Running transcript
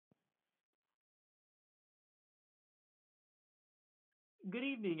Good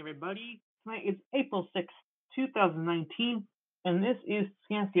evening, everybody. Tonight is April 6th, 2019, and this is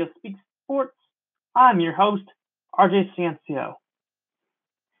Scancio Speaks Sports. I'm your host, RJ Scancio.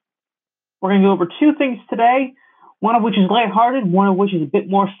 We're going to go over two things today, one of which is lighthearted, one of which is a bit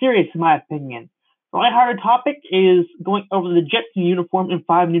more serious, in my opinion. The lighthearted topic is going over the Jets new uniform and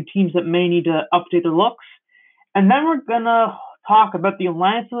five new teams that may need to update their looks. And then we're going to talk about the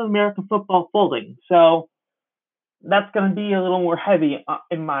Alliance of American Football folding. So that's going to be a little more heavy,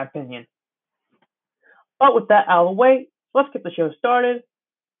 in my opinion. But with that out of the way, let's get the show started.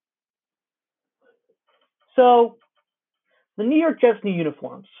 So, the New York Jets new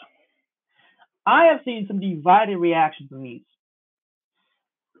uniforms. I have seen some divided reactions on these.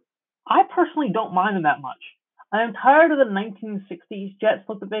 I personally don't mind them that much. I am tired of the 1960s Jets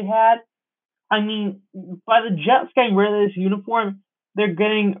look that they had. I mean, by the Jets getting rid of this uniform, they're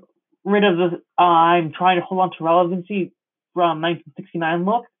getting rid of the I'm trying to hold on to relevancy from 1969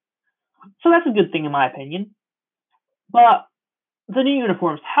 look. So that's a good thing in my opinion. But the new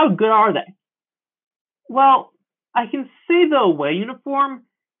uniforms, how good are they? Well, I can say the away uniform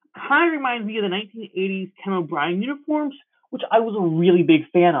kind of reminds me of the 1980s Ken O'Brien uniforms, which I was a really big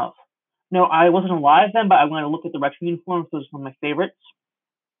fan of. No, I wasn't alive then, but I went to look at the retro uniforms, so it's one of my favorites.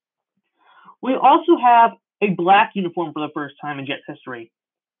 We also have a black uniform for the first time in Jets history.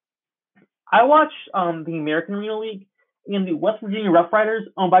 I watched the American Arena League and the West Virginia Rough Riders,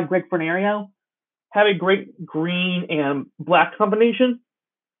 owned by Greg Fornario, have a great green and black combination.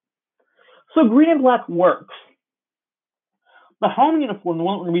 So green and black works. The home uniform, the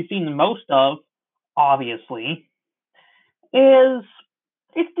one we're going to be seeing the most of, obviously, is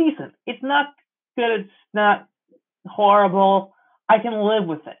it's decent. It's not good. It's not horrible. I can live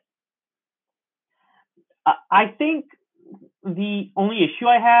with it. I think the only issue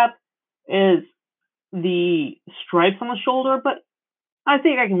I have is the stripes on the shoulder, but I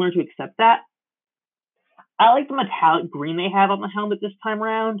think I can learn to accept that. I like the metallic green they have on the helmet this time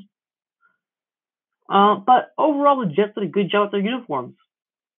around. But overall, the Jets did a good job with their uniforms.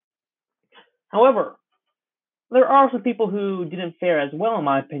 However, there are some people who didn't fare as well, in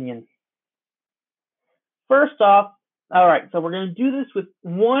my opinion. First off, all right, so we're going to do this with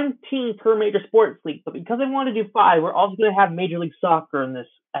one team per major sports league, but because I want to do five, we're also going to have Major League Soccer in this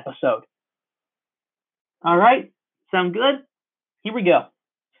episode. All right, sound good? Here we go.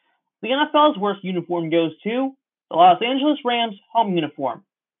 The NFL's worst uniform goes to the Los Angeles Rams home uniform.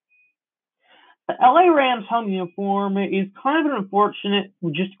 The LA Rams home uniform is kind of an unfortunate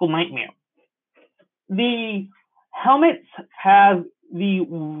logistical nightmare. The helmets have the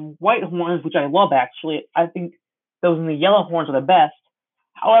white horns, which I love actually. I think those and the yellow horns are the best.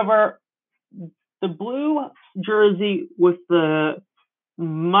 However, the blue jersey with the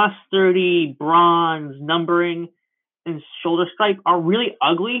mustardy bronze numbering and shoulder stripe are really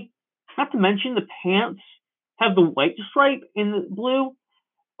ugly. Not to mention the pants have the white stripe in the blue.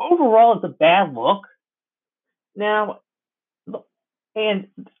 Overall, it's a bad look. Now, and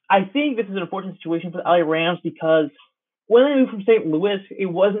I think this is an unfortunate situation for the LA Rams because when they moved from St. Louis, it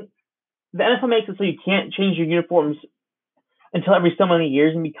wasn't the NFL makes it so you can't change your uniforms until every so many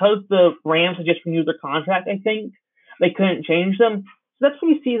years, and because the Rams had just renewed their contract, I think they couldn't change them. So that's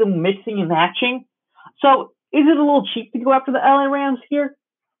when you see them mixing and matching. So is it a little cheap to go after the LA Rams here?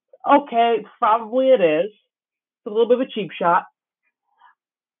 Okay, probably it is. It's a little bit of a cheap shot.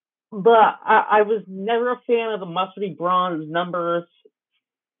 But I was never a fan of the mustardy bronze numbers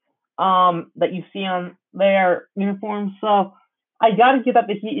that you see on their uniforms. So I got to give that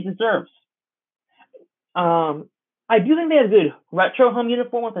the heat it deserves. I do think they have a good retro home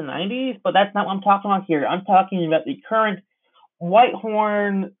uniform with the 90s, but that's not what I'm talking about here. I'm talking about the current white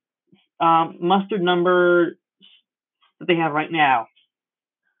horn mustard number that they have right now.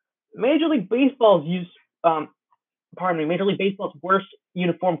 Major League Baseball's Major League Baseball's worst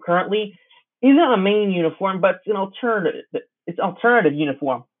uniform currently isn't a main uniform, but it's an alternative. It's alternative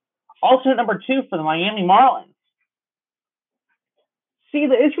uniform. Alternate number 2 for the Miami Marlins. See,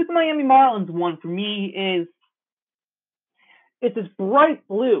 the issue with the Miami Marlins one for me is it's this bright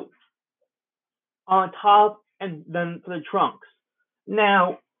blue on top and then for the trunks.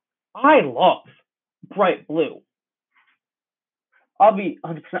 Now, I love bright blue. I'll be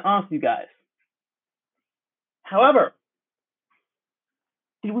 100% honest with you guys. However,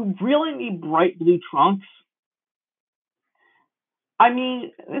 do we really need bright blue trunks? I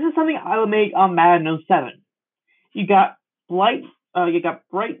mean, this is something I would make on Madden 07. You got bright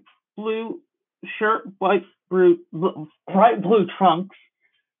blue shirt, bright blue trunks.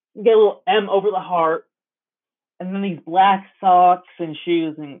 You get a little M over the heart, and then these black socks and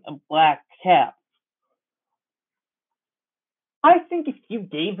shoes and a black cap. I think if you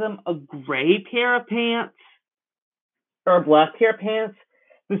gave them a gray pair of pants or a black pair of pants,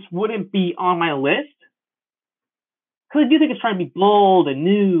 this wouldn't be on my list. Because I do think it's trying to be bold and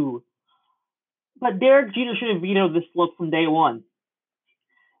new. But Derek Jeter should have vetoed this look from day one.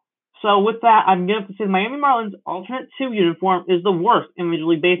 So with that, I'm going to say the Miami Marlins alternate 2 uniform is the worst in Major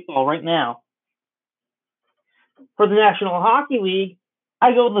League Baseball right now. For the National Hockey League,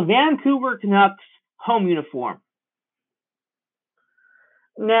 I go with the Vancouver Canucks home uniform.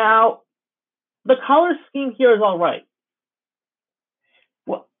 Now, the color scheme here is all right.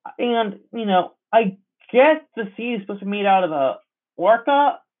 Well, and, I guess the C is supposed to be made out of a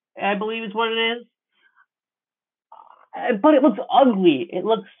orca, I believe is what it is. But it looks ugly. It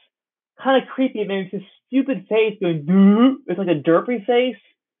looks kind of creepy. It makes this stupid face going, doo. It's like a derpy face.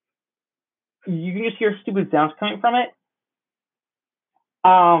 You can just hear stupid sounds coming from it.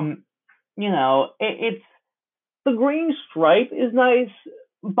 It's the green stripe is nice,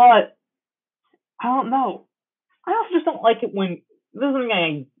 but I don't know. I also just don't like it when this is something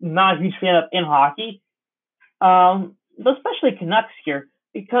I'm not a huge fan of in hockey, especially Canucks here,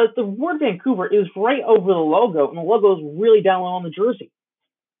 because the word Vancouver is right over the logo, and the logo is really down low on the jersey.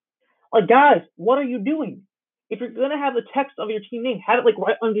 Like, guys, what are you doing? If you're gonna have the text of your team name, have it like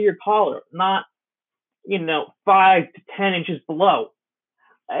right under your collar, not 5 to 10 inches below.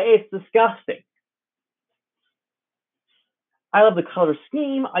 It's disgusting. I love the color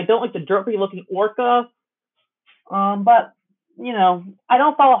scheme. I don't like the derpy looking orca. But I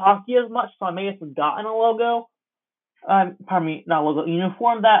don't follow hockey as much, so I may have forgotten a logo. Pardon me, not logo,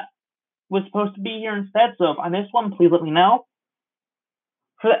 uniform that was supposed to be here instead. So if I missed one, please let me know.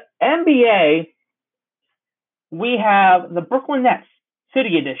 For the NBA, we have the Brooklyn Nets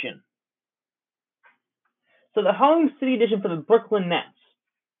City Edition. So the home City Edition for the Brooklyn Nets.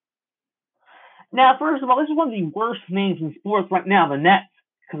 Now, first of all, this is one of the worst names in sports right now, the Nets,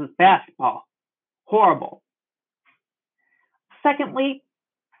 because it's basketball. Horrible. Secondly,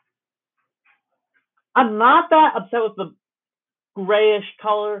 I'm not that upset with the grayish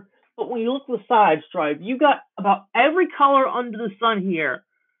color, but when you look at the side stripe, you got about every color under the sun here.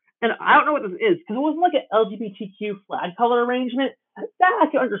 And I don't know what this is, because it wasn't like an LGBTQ flag color arrangement. That I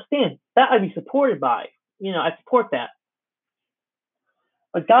can understand. That I'd be supported by. I support that.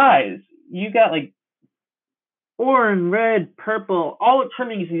 But guys, you got like orange, red, purple, all the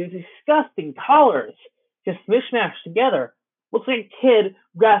trimmings, these disgusting colors just mishmashed together. Looks like a kid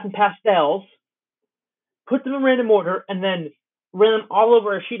grabbed some pastels, put them in random order, and then ran them all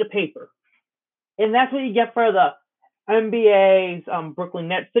over a sheet of paper. And that's what you get for the NBA's Brooklyn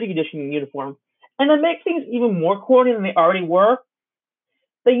Nets City Edition uniform. And to make things even more corny than they already were,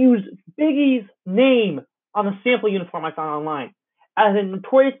 they used Biggie's name on the sample uniform I found online as a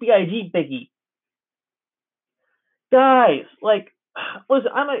Notorious B.I.G. Biggie. Guys,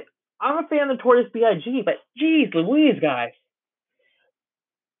 listen, I'm a fan of Notorious B.I.G., but geez Louise, guys.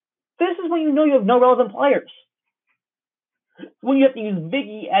 This is when you have no relevant players. When you have to use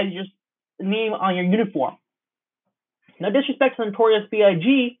Biggie as your name on your uniform. No disrespect to Notorious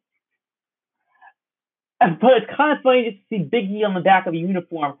B.I.G., but it's kind of funny just to see Biggie on the back of a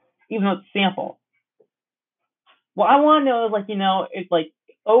uniform, even though it's sample. What I want to know is, it's like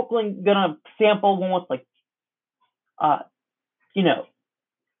Oakland gonna sample one with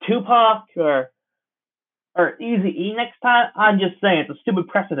Tupac or Eazy-E next time. I'm just saying, it's a stupid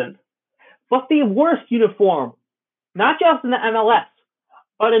precedent. But the worst uniform, not just in the MLS,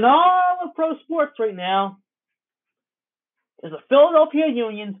 but in all of pro sports right now, is the Philadelphia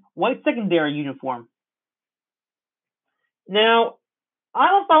Union's white secondary uniform. Now, I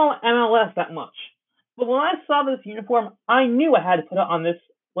don't follow MLS that much, but when I saw this uniform, I knew I had to put it on this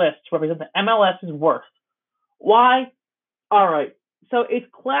list to represent the MLS's worst. Why? All right, so it's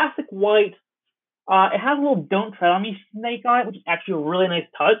classic white. It has a little "Don't Tread on Me" snake on it, which is actually a really nice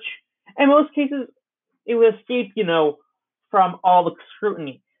touch. In most cases, it would escape, from all the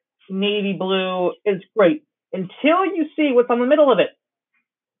scrutiny. Navy blue is great until you see what's on the middle of it.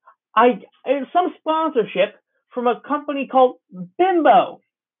 It's some sponsorship from a company called Bimbo.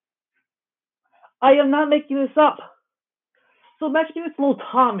 I am not making this up. So imagine it's little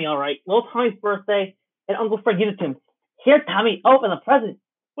Tommy, all right? Little Tommy's birthday, and Uncle Fred gives it to him. Here, Tommy, open the present.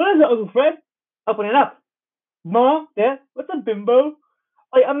 What is it, Uncle Fred? Open it up. Mom, Dad, what's a Bimbo?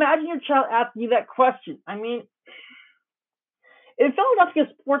 Imagine your child asking you that question. I mean, in Philadelphia,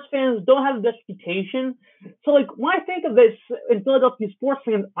 sports fans don't have the best reputation. So, when I think of this in Philadelphia sports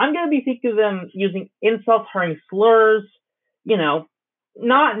fans, I'm going to be thinking of them using insults, hiring slurs, not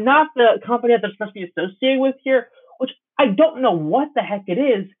the company that they're supposed to be associated with here, which I don't know what the heck it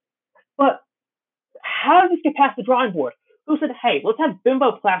is, but how did this get past the drawing board? who said, hey, let's have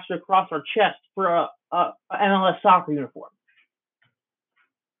bimbo plaster across our chest for a MLS soccer uniform?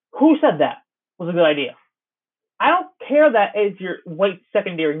 Who said that was a good idea? I don't care that it's your white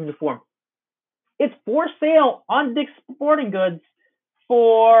secondary uniform. It's for sale on Dick's Sporting Goods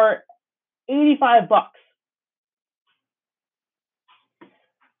for $85.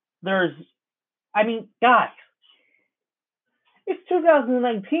 Guys, it's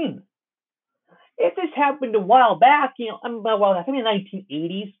 2019. If this happened a while back, in the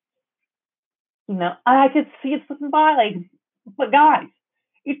 1980s, I could see it slipping by. But guys,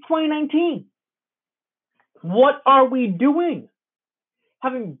 it's 2019. What are we doing?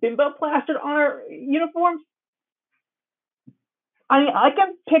 Having bimbo plastered on our uniforms? I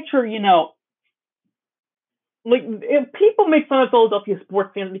can picture, if people make fun of Philadelphia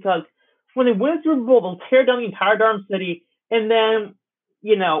sports fans because when they win the Super Bowl, they'll tear down the entire darn city, and then,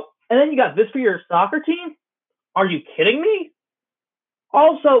 you got this for your soccer team? Are you kidding me?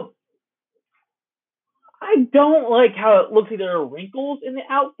 Also, I don't like how it looks like there are wrinkles in the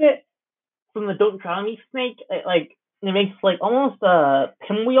outfit from the Don't Try Me snake. It makes almost a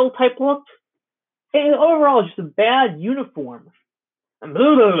pinwheel type look. And overall, it's just a bad uniform. And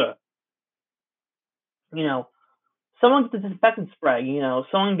blah, blah, blah. Someone gets a disinfectant spray.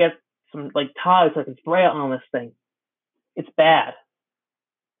 Someone gets some Tide so I can spray it on this thing. It's bad.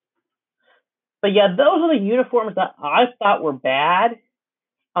 But yeah, those are the uniforms that I thought were bad.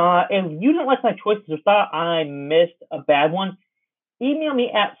 If you didn't like my choices or thought I missed a bad one, email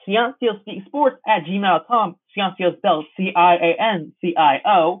me at cianciospeaksports@gmail.com. Ciancio spelled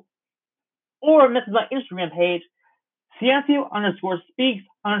CIANCIO. Or message my Instagram page,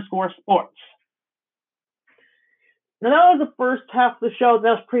 Ciancio_speaks_sports. Now, that was the first half of the show.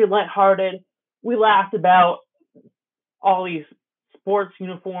 That was pretty lighthearted. We laughed about all these sports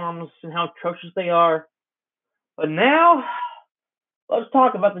uniforms and how atrocious they are. But now, let's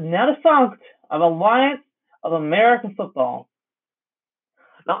talk about the now defunct of Alliance of American Football.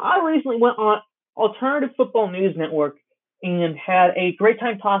 Now, I recently went on Alternative Football News Network and had a great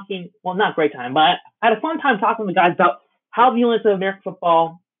time talking. Well, not great time, but I had a fun time talking to the guys about how the Alliance of American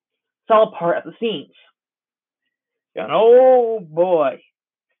Football fell apart at the seams. And oh boy,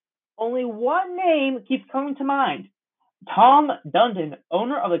 only one name keeps coming to mind: Tom Dundon,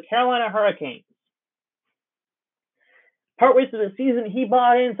 owner of the Carolina Hurricanes. Partway through the season, he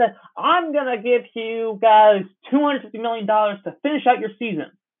bought in and said, I'm going to give you guys $250 million to finish out your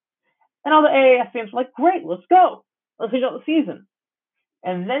season. And all the AAF fans were like, great, let's go. Let's finish out the season.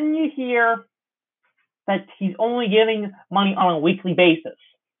 And then you hear that he's only giving money on a weekly basis.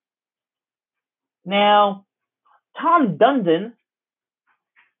 Now, Tom Dundon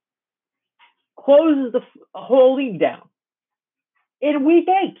closes the whole league down in week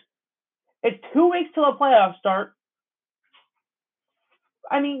 8. It's 2 weeks till the playoffs start.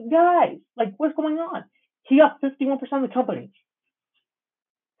 Guys, what's going on? He got 51% of the company.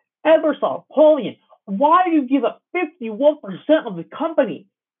 Ebersol, Polian, why do you give up 51% of the company?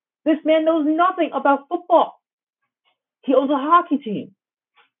 This man knows nothing about football. He owns a hockey team.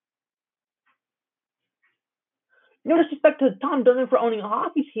 No disrespect to Tom Dundon for owning a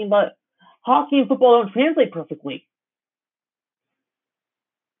hockey team, but hockey and football don't translate perfectly.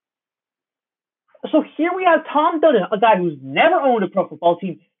 So here we have Tom Dundon, a guy who's never owned a pro football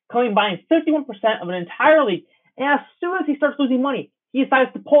team, coming buying 51% of an entire league, and as soon as he starts losing money, he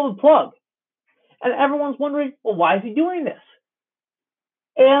decides to pull the plug. And everyone's wondering, well, why is he doing this?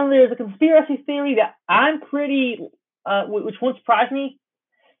 And there's a conspiracy theory that which won't surprise me.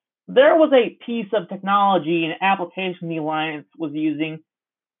 There was a piece of technology and application the Alliance was using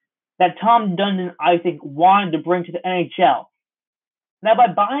that Tom Dundon, I think, wanted to bring to the NHL. Now, by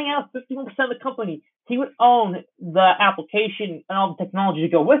buying out 51% of the company, he would own the application and all the technology to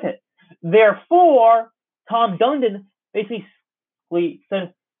go with it. Therefore, Tom Dundon basically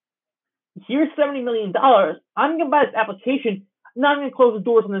said, here's $70 million. I'm going to buy this application. I'm not going to close the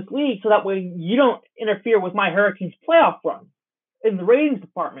doors on this league so that way you don't interfere with my Hurricanes playoff run in the ratings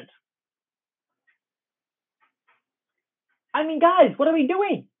department. Guys, what are we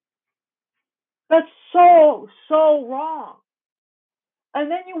doing? That's so wrong. And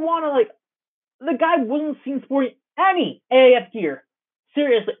then you want to, the guy wasn't seen sporting any AAF gear.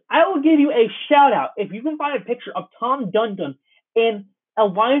 Seriously, I will give you a shout out if you can find a picture of Tom Dundon in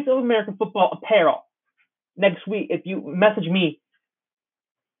Alliance of American Football apparel next week. If you message me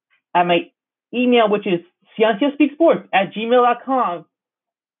at my email, which is cianciospeaksports@gmail.com,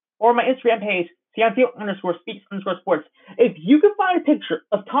 or my Instagram page, Ciancio_speaks_sports. If you can find a picture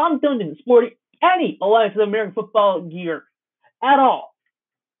of Tom Dundon sporting any Alliance of American Football gear at all,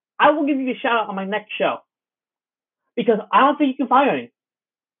 I will give you a shout out on my next show. because I don't think you can find any.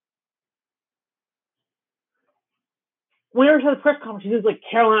 When he had the press conference, he was like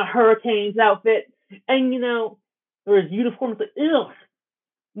Carolina Hurricanes outfit, and there was uniforms. Like, ew,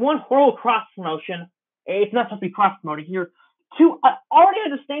 one horrible cross promotion. It's not supposed to be cross promoting here. Two, I already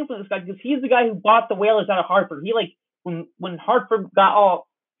had disdain for this guy because he's the guy who bought the Whalers out of Hartford. He when Hartford got all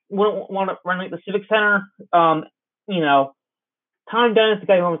want to run like the Civic Center. Tom Dunn is the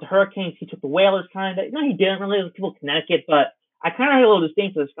guy who owns the Hurricanes. He took the Whalers kind of. No, he didn't really. It was people in Connecticut, but I kind of had a little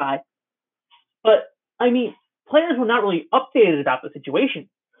disdain for this guy. But I mean, players were not really updated about the situation.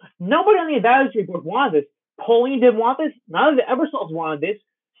 Nobody on the advisory board wanted this. Pauline didn't want this. None of the Ebersols wanted this.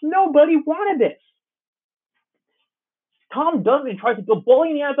 Nobody wanted this. Tom Dundon tries to go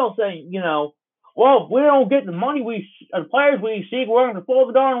bullying the NFL, saying, well, if we don't get the money as players we seek, we're going to fold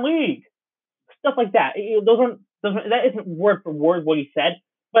the darn league. Stuff like that. That isn't word for word what he said,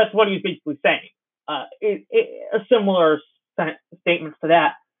 but that's what he's basically saying. A similar statement to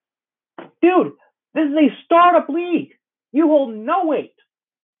that. Dude, this is a startup league. You hold no weight.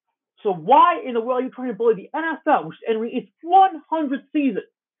 So why in the world are you trying to bully the NFL, which is entering its 100th season?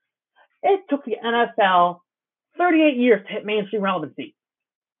 It took the NFL 38 years to hit mainstream relevancy.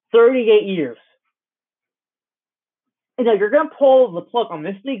 38 years. And now you're going to pull the plug on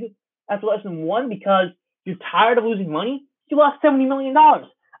this league after less than one because you're tired of losing money? You lost $70 million.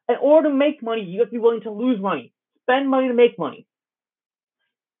 In order to make money, you have to be willing to lose money. Spend money to make money.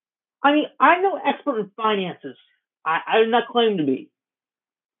 I mean, I'm no expert in finances. I do not claim to be.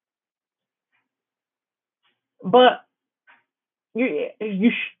 But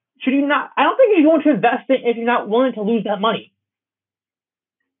should you not? I don't think you're going to invest it if you're not willing to lose that money.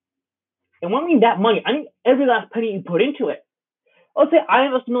 And when I mean that money, I mean every last penny you put into it. Let's say I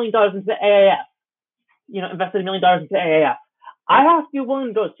invested $1 million into the AAF. Invested $1 million into the AAF. I have to be willing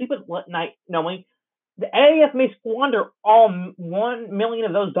to go to sleep at night knowing the AAF may squander all $1 million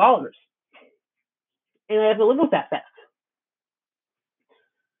of those dollars. And I have to live with that fact.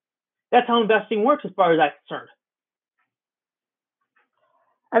 That's how investing works as far as I'm concerned.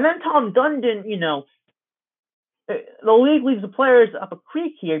 And then Tom Dundon, the league leaves the players up a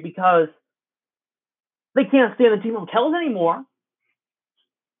creek here because they can't stay in the team hotels anymore.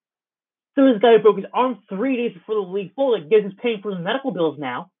 So this guy broke his arm 3 days before the league folded. Gives his paying for his medical bills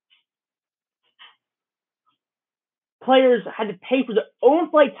now. Players had to pay for their own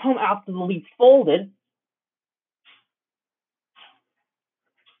flights home after the league folded.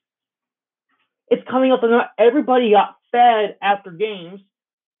 It's coming up that not everybody got fed after games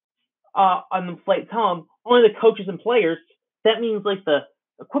on the flights home. Only the coaches and players. That means like the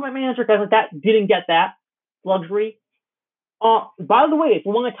equipment manager, guys like that, didn't get that luxury. By the way, if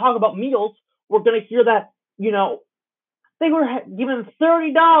we want to talk about meals, we're going to hear that, they were given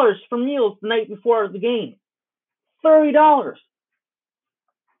 $30 for meals the night before the game. $30.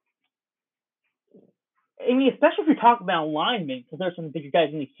 I mean, especially if you're talking about linemen, because there's some bigger guys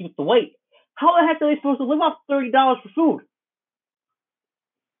who need to keep the weight. How the heck are they supposed to live off $30 for food?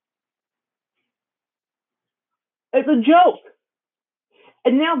 It's a joke.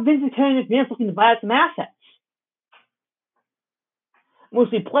 And now Vince McMahon is looking to buy some assets.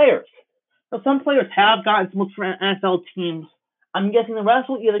 Mostly players. Now, some players have gotten some looks for NFL teams. I'm guessing the rest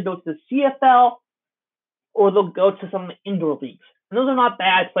will either go to the CFL or they'll go to some of the indoor leagues. And those are not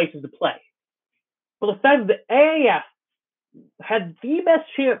bad places to play. But the fact that the AAF had the best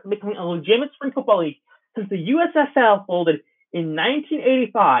chance of becoming a legitimate spring football league since the USFL folded in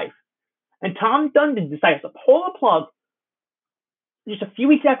 1985, and Tom Dundon decides to pull the plug just a few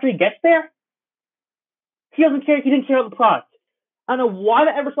weeks after he gets there, he doesn't care. He didn't care about the product. I don't know why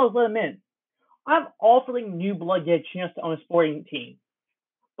the Ebersols let him in. I'm all for letting new blood get a chance to own a sporting team.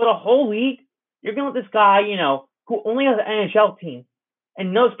 But a whole league, you're going to let this guy, who only has an NHL team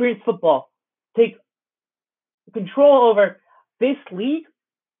and no experience in football, take control over this league?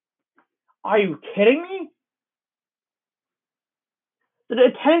 Are you kidding me? The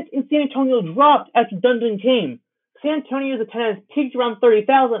attendance in San Antonio dropped after Dundon came. San Antonio's attendance peaked around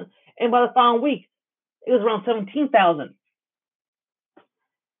 30,000, and by the following week, it was around 17,000.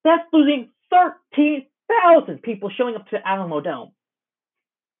 That's losing 13,000 people showing up to the Alamo Dome.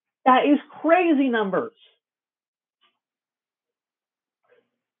 That is crazy numbers.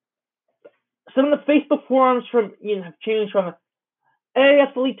 Some of the Facebook forums have changed from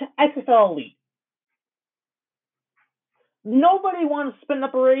AAF Elite to XFL Elite. Nobody wanted to spend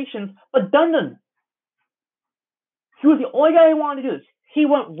operations but Dundon. He was the only guy who wanted to do this. He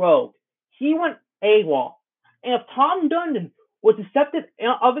went rogue. He went AWOL. And if Tom Dundon was deceptive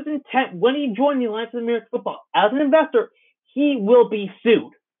of his intent when he joined the Alliance of American Football as an investor, he will be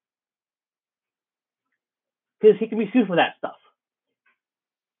sued. because he can be sued for that stuff.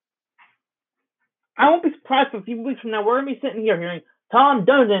 I won't be surprised if a few weeks from now we're going to be sitting here hearing Tom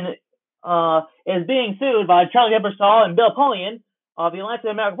Dundon is being sued by Charlie Ebersol and Bill Polian of the Alliance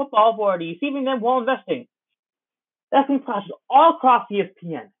of American Football for deceiving them while investing. That's been flashed all across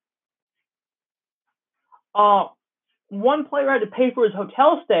ESPN. One player had to pay for his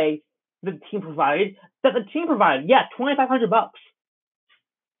hotel stay that the team provided. Yeah, $2,500.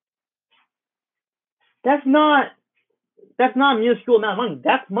 That's not a minuscule amount of money.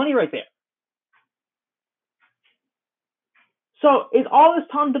 That's money right there. So is all this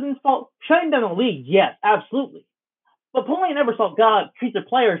Tom Dundon's fault? Shutting down the league, yes, absolutely. But Polian and Ebersol gotta treat their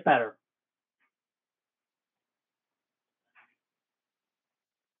players better.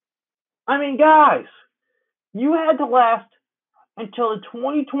 I mean, guys, you had to last until the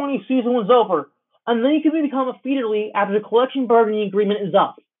 2020 season was over, and then you can become a feeder league after the collective bargaining agreement is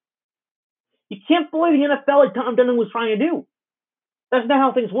up. You can't bully the NFL like Tom Dundon was trying to do. That's not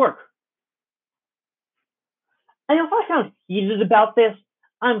how things work. And if I sound heated about this,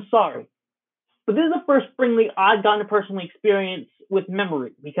 I'm sorry. But this is the first spring league I've gotten to personally experience with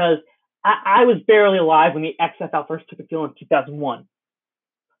memory, because I was barely alive when the XFL first took a field in 2001.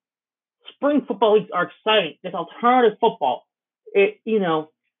 Spring football leagues are exciting. It's alternative football. And the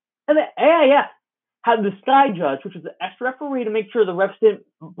AIF had the Sky Judge, which was the extra referee to make sure the refs didn't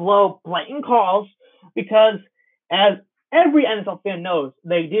blow blatant calls, because as every NFL fan knows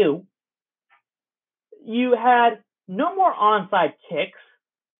they do, you had no more onside kicks.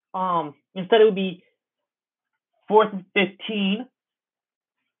 Instead, it would be 4th and 15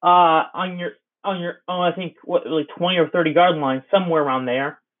 on your I think like 20 or 30 yard line, somewhere around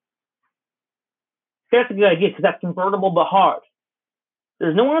there. That's a good idea because that's convertible but hard.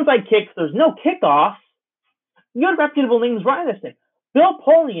 There's no onside kicks. There's no kickoffs. You got reputable names running this thing. Bill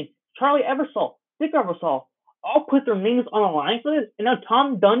Polian, Charlie Ebersol, Dick Ebersol all put their names on the line for this, and now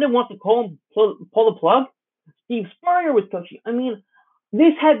Tom Dundon wants to pull the plug. Steve Spurrier was coaching. I mean,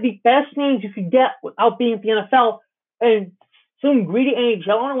 this had the best names you could get without being at the NFL, and some greedy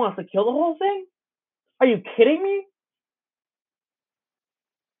NHL owner wants to kill the whole thing? Are you kidding me?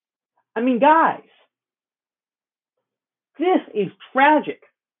 I mean, guys, this is tragic.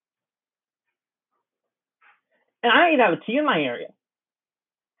 And I ain't have a team in my area.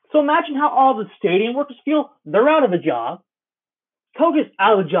 So imagine how all the stadium workers feel. They're out of a job. Coaches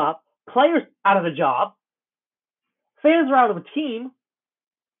out of a job. Players out of a job. Fans are out of a team.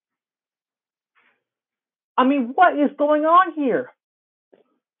 I mean, what is going on here?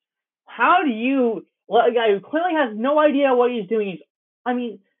 How do you let a guy who clearly has no idea what he's doing?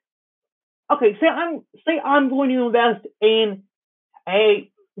 Okay, say I'm going to invest in a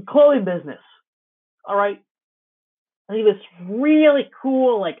clothing business. All right. I think this really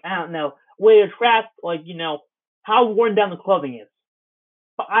cool, way to track, how worn down the clothing is.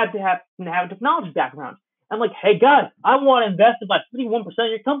 But I have to have a technology background. I'm like, hey, guys, I want to invest in about 51% of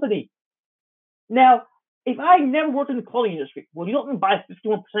your company. Now, if I never worked in the clothing industry, well, you don't want to buy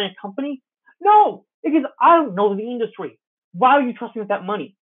 51% of your company? No, because I don't know the industry. Why would you trust me with that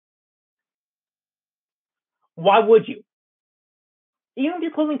money? Why would you? Even if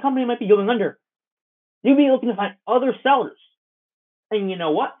your clothing company might be going under, you'd be looking to find other sellers. And you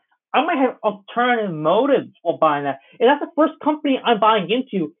know what? I might have alternative motives while buying that. If that's the first company I'm buying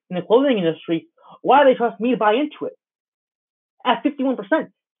into in the clothing industry, why do they trust me to buy into it? At 51%,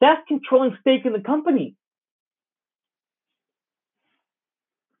 that's controlling stake in the company.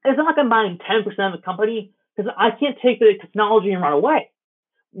 It's not like I'm buying 10% of the company, because I can't take the technology and run away,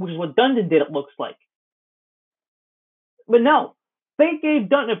 which is what Dundon did, it looks like. But no, they gave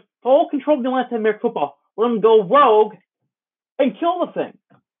Dundon full control of the Alliance of American Football. Let him go rogue and kill the thing.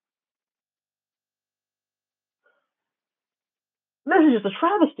 This is just a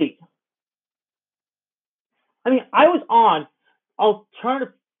travesty. I mean, I was on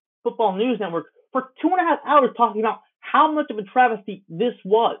Alternative Football News Network for 2.5 hours talking about how much of a travesty this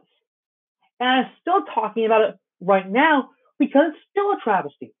was. And I'm still talking about it right now because it's still a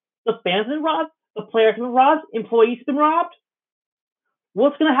travesty. The fans have been robbed, the players have been robbed, employees have been robbed.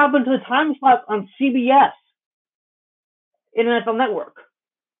 What's going to happen to the time slots on CBS, NFL Network?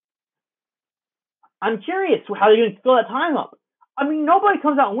 I'm curious how they're going to fill that time up. I mean, nobody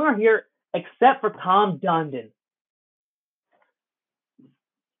comes out winner here except for Tom Dundon.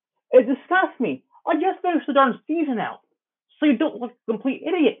 It disgusts me. I just finished the darn season out, so you don't look a complete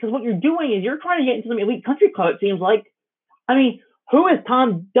idiot, because what you're doing is you're trying to get into some elite country club, it seems like. I mean, who is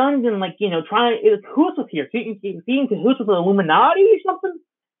Tom Dundon, trying to cahoots with here? Being cahoots with the Illuminati or something?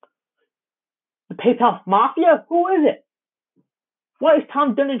 The PayPal Mafia? Who is it? What is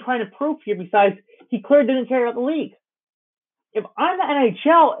Tom Dundon trying to prove here besides he clearly didn't care about the league. If I'm the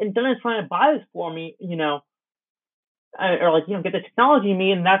NHL and Dunn is trying to buy this for me, or get the technology in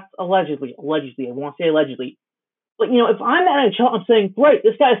me, and that's allegedly, I won't say allegedly. But if I'm the NHL, I'm saying, great,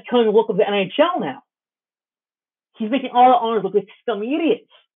 this guy's killing the look of the NHL now. He's making all the owners look like scummy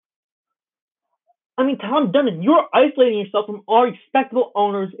idiots. I mean, Tom Dundon, you're isolating yourself from all respectable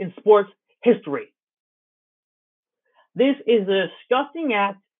owners in sports history. This is a disgusting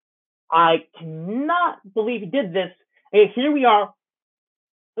act. I cannot believe he did this. And here we are,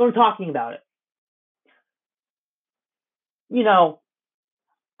 and we're talking about it. I don't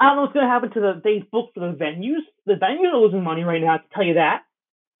know what's going to happen to the days booked for the venues. The venues are losing money right now, I can tell you that.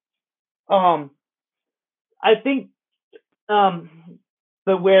 I think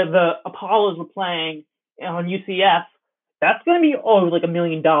where the Apollos were playing on UCF, that's going to be like $1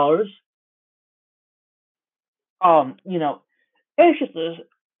 million.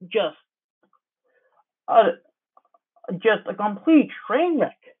 It's just a complete train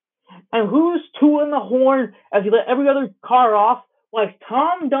wreck. And who's tooting the horn as he let every other car off? Like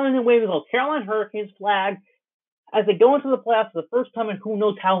Tom Dundon waving the Carolina Hurricanes flag as they go into the playoffs for the first time in who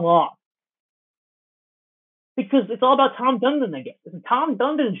knows how long. Because it's all about Tom Dundon, I guess. It's a Tom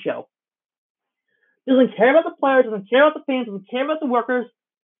Dundon show. Doesn't care about the players, doesn't care about the fans, doesn't care about the workers,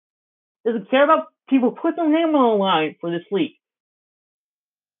 doesn't care about people put their name on the line for this league.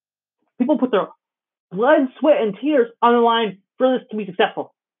 People put their blood, sweat, and tears on the line for this to be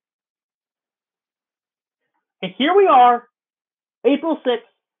successful. And here we are, April 6th,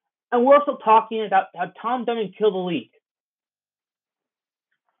 and we're still talking about how Tom Dundon killed the league.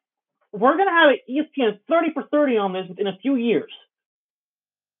 We're going to have an ESPN 30 for 30 on this within a few years.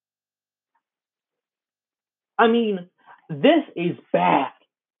 I mean, this is bad.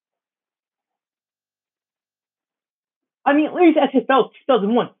 I mean, at least XFL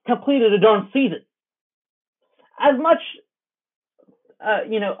 2001 completed a darn season. As much, as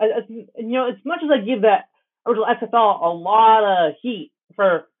much as I give that original XFL a lot of heat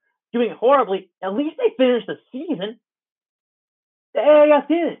for doing it horribly, at least they finished the season. The AAF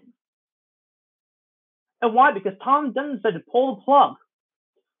didn't. And why? Because Tom Dundon said to pull the plug.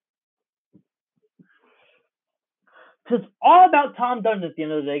 Because it's all about Tom Dundon at the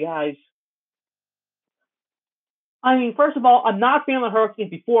end of the day, guys. I mean, first of all, I'm not a fan of the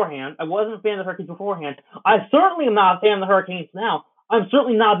Hurricanes beforehand. I wasn't a fan of the Hurricanes beforehand. I certainly am not a fan of the Hurricanes now. I'm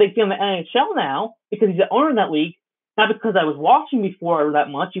certainly not a big fan of the NHL now because he's the owner of that league. Not because I was watching before that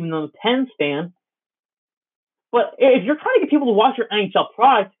much, even though I'm a Pens fan. But if you're trying to get people to watch your NHL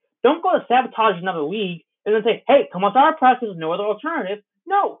product, don't go to sabotage another league and then say, hey, come on to our product, there's no other alternative.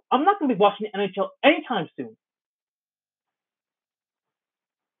 No, I'm not going to be watching the NHL anytime soon.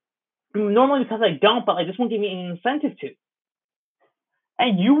 Normally because I don't, but I just won't give me any incentive to.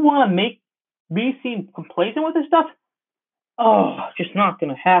 And you want to make me seem complacent with this stuff? Oh, just not going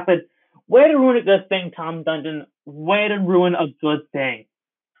to happen. Way to ruin a good thing, Tom Dundon. Way to ruin a good thing.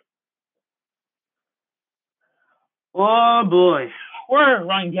 Oh, boy. We're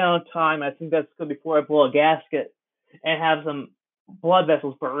running down on time. I think that's good before I blow a gasket and have some blood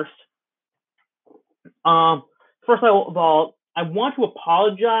vessels burst. First of all, I want to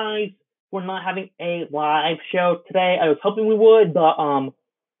apologize for not having a live show today. I was hoping we would, but, and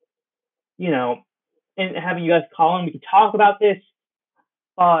having you guys call in, we could talk about this.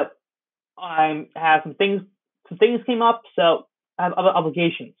 But I have some things came up, so I have other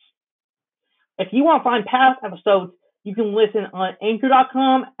obligations. If you want to find past episodes, you can listen on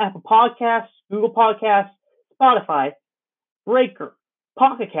Anchor.com, Apple Podcasts, Google Podcasts, Spotify, Breaker,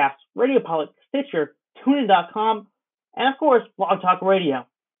 Pocket Casts, Radio Public, Stitcher, TuneIn.com, and of course, Blog Talk Radio.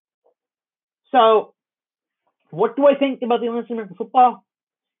 So, what do I think about the Olympic American football?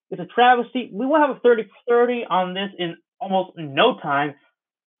 It's a travesty. We will have a 30 for 30 on this in almost no time.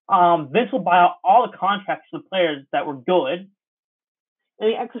 Vince will buy out all the contracts for the players that were good, and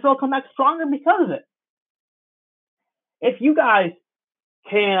the XFL will come back stronger because of it. If you guys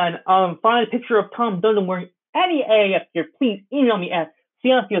can find a picture of Tom Dundon wearing any AAF gear, please email me at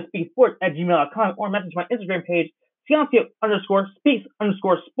SeanFieldSpeakSports@gmail.com or message my Instagram page,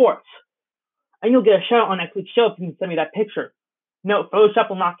 SeanField_Speaks_sports. And you'll get a shout out on next week's show if you can send me that picture. No, Photoshop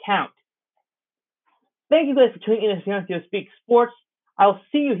will not count. Thank you guys for tuning in to Sean Field Speaks Sports. I'll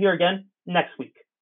see you here again next week.